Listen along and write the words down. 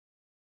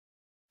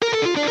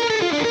The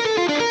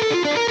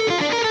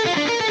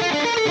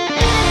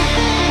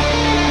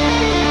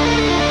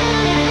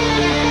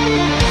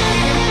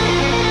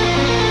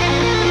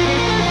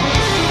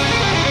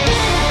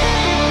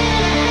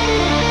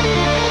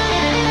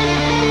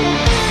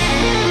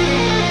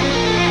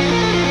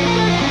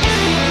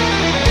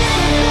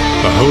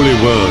holy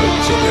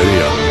words of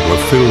Elia were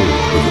filled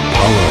with the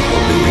power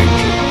of the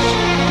angels,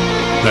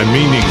 their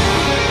meaning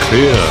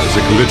clear as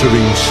a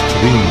glittering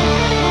stream.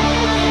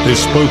 They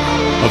spoke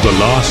of the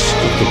last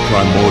of the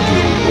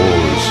primordial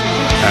wars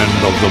and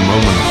of the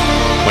moment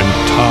when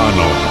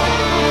Thanor,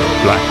 the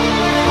black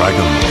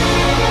dragon,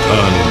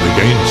 turned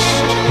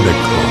against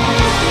Necron.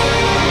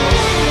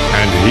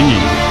 And he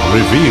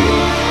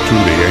revealed to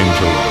the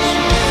angels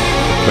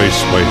the place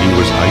where he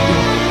was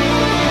hiding.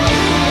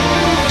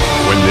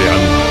 When the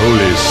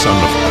unholy son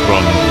of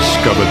Kron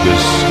discovered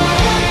this,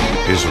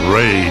 his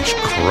rage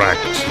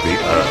cracked the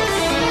earth.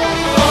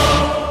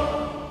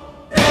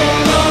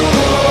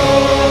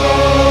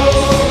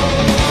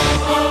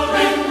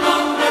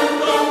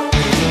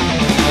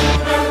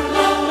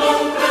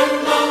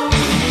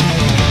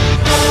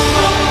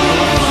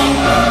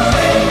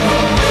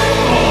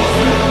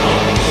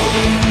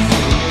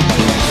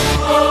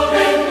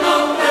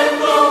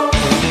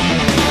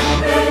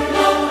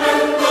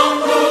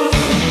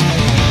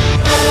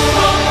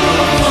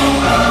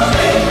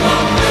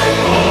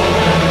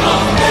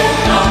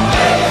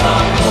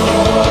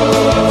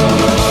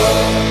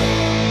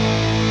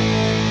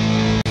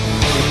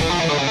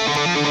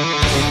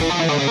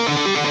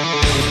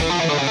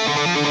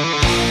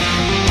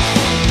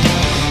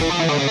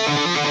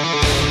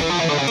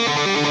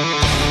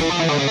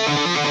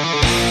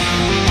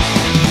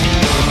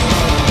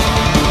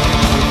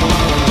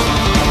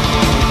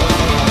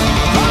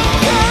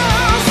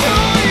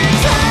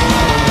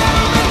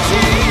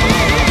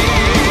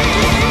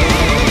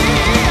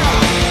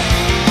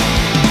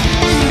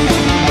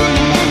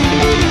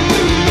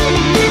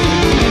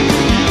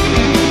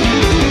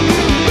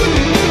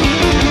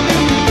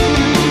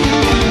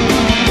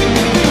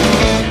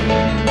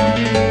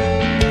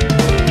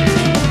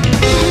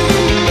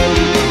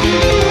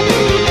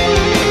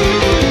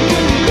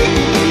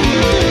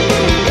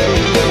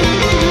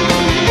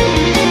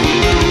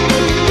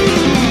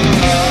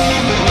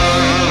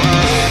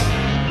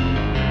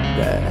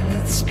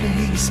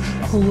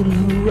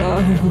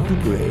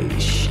 Grey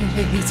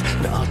shades,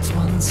 not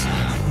one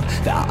sound,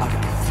 dark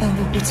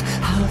thoughts,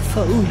 half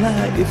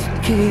alive,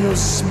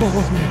 chaos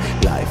born,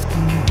 life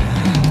denied.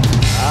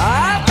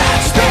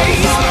 That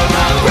space,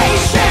 grey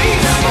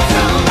shades,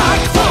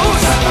 dark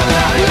thoughts,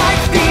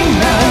 life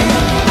denied.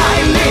 I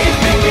live,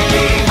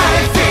 I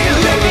feel,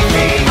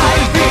 I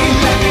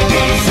breathe,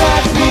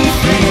 set me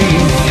free.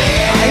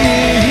 I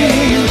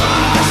live,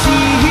 I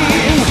see,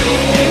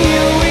 a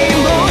new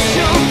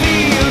emotion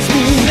feels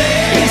me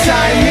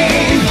inside me.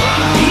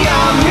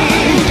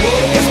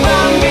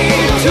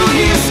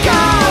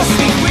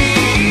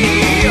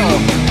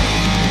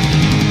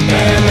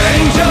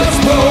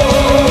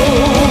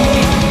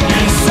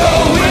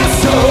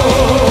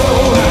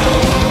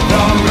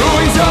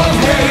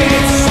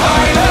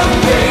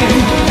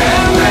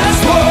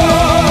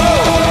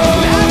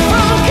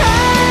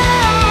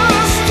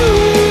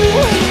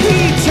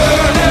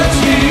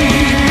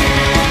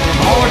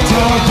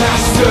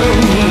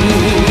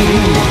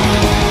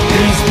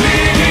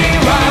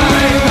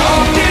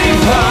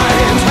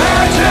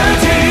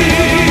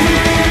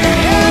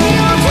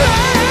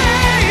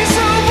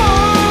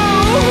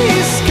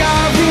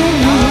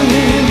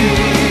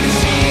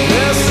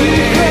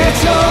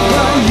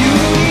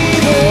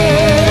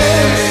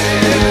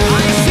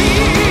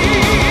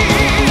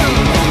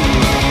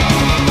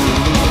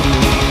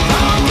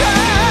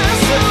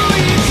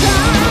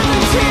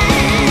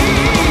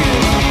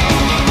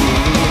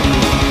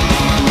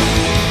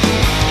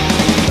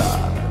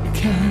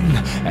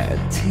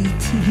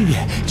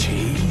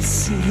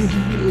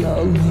 Chasing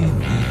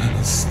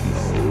loneliness,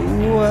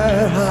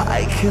 nowhere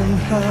I can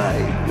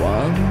hide.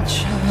 One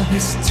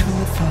chance to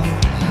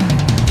find.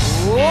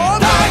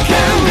 I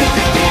can be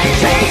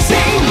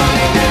chasing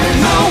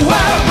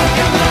nowhere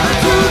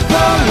to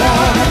the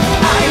light.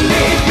 I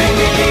live,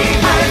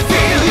 I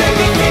feel,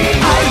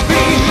 I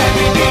breathe,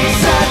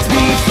 set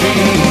me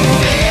free.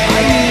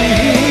 I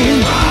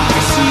live, I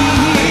see,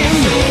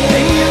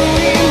 a new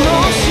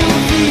emotion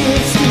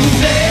feels me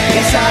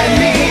inside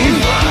me.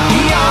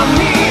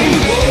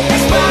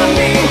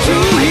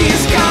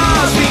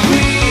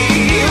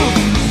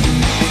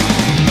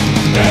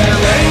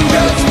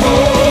 Angels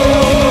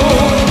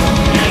roll,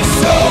 it's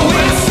so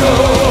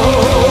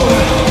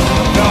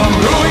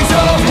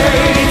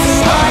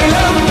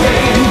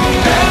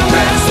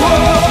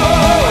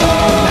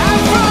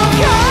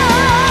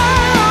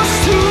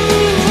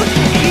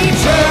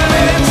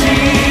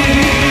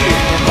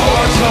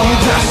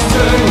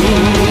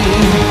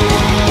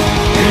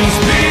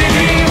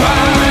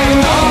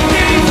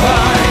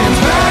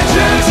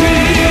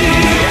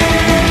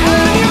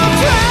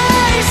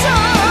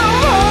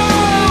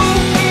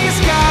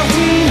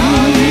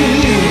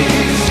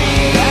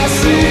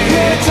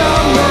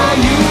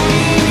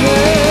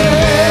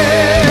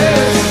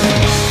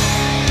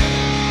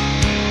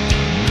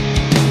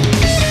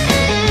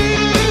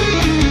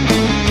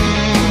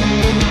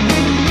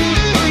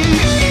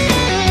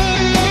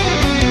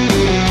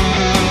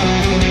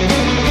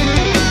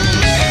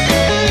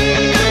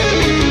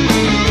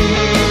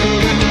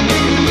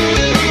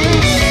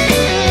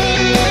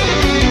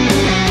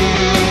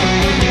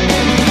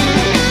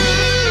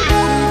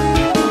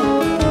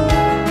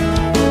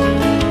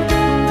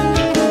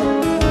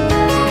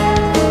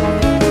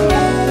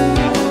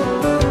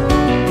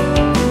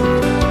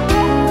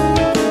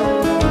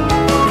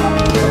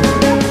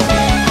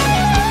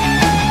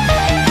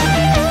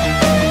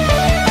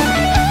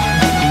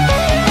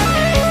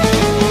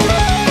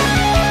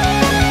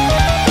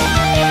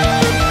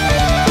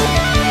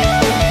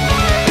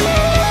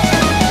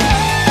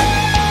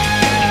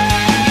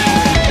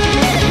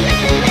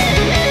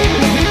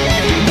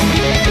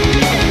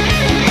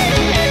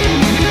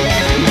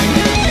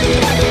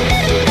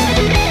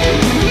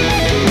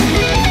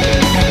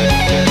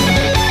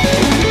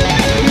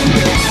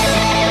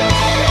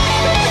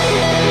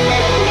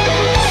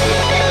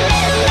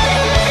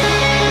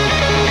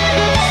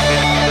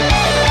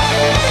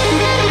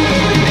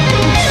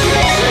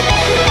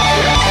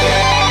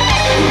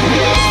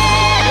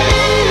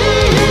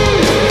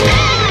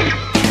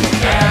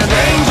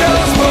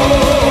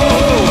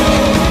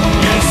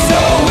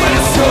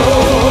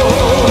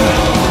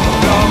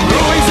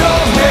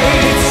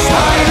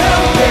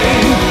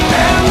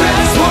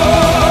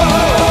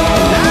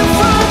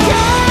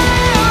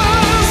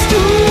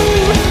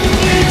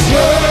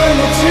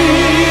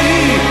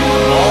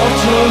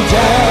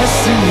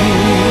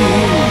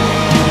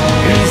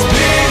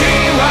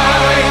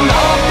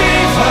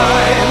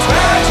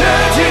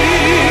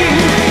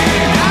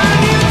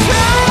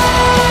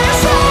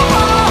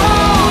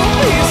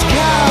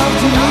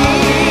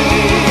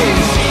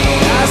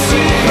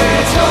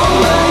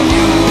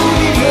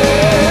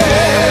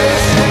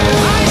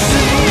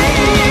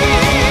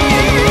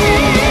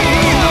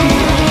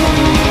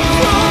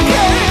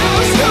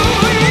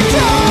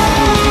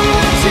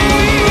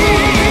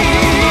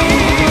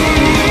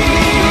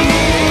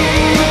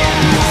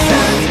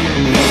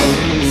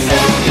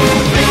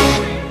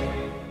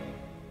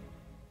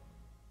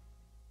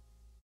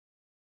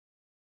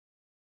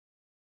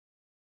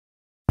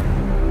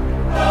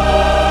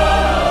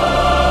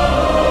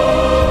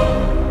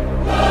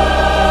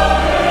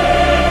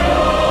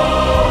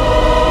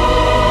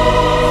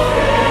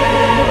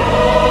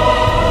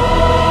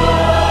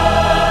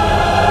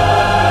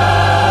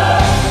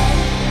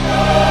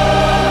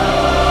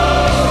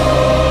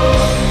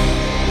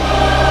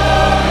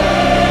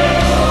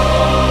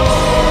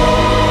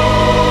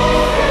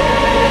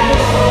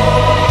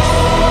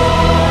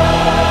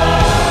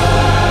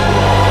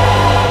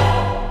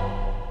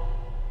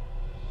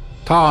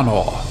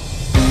Thanor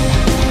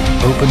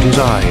opened his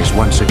eyes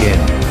once again.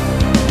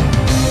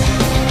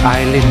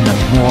 Ailin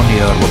and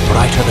Mornir were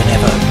brighter than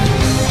ever.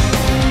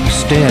 He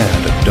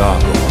stared at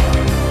Dargor,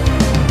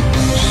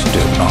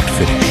 still not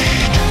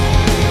finished.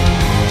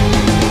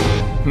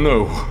 No.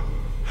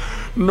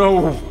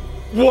 No.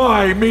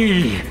 Why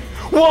me?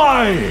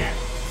 Why?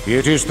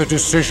 It is the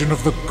decision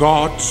of the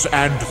gods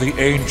and the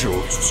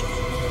angels.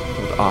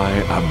 But I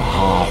am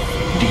half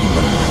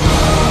demon.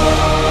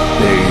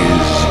 There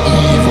is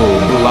evil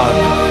blood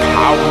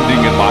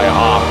pounding in my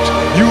heart.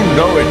 You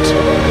know it.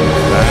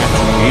 That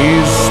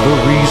is the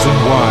reason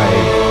why.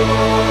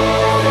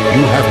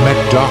 You have met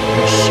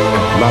darkness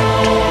and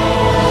light,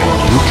 and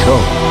you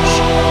chose.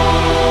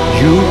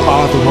 You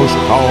are the most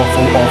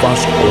powerful of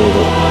us all.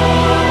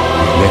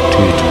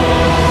 Elected,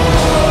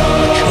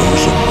 the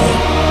chosen one.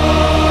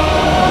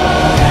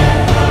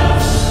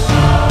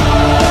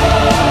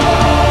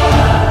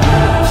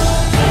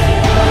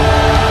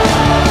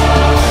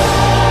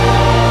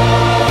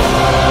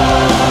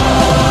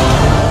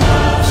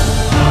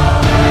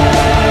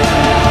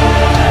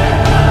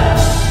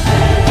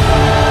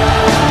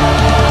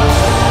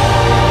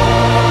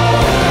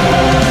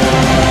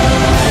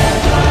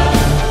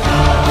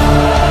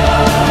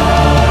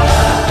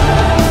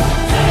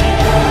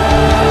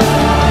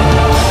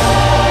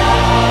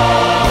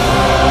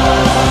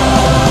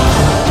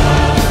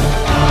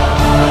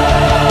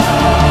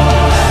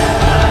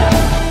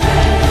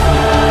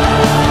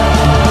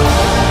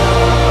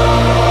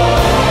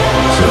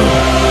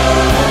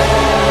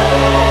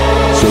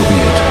 So be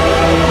it.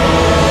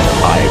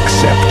 I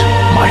accept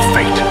my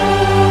fate.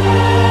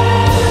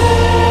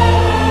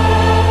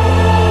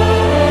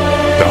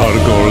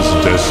 Dargor's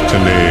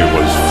destiny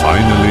was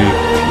finally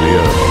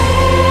clear.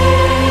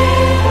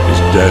 His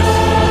death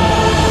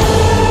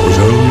was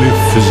only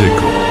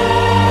physical,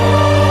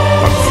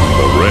 but from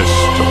the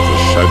rest of the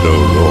Shadow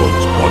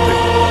Lord's body,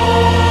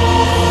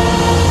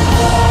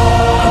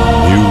 a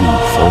new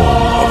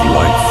form of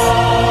life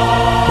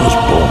was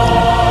born.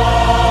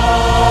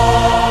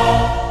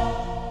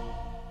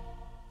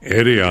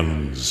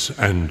 Erian's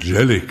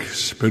angelic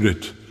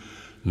spirit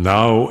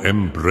now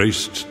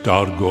embraced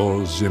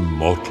Dargor's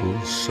immortal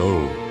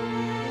soul,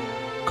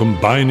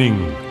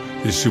 combining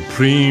the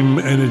supreme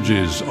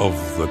energies of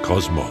the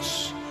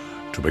cosmos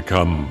to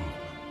become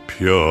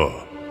pure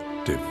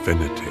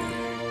divinity.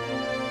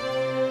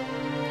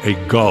 A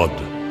god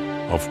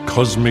of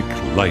cosmic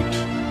light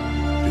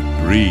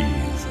did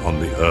breathe on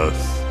the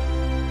earth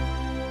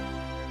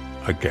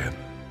again.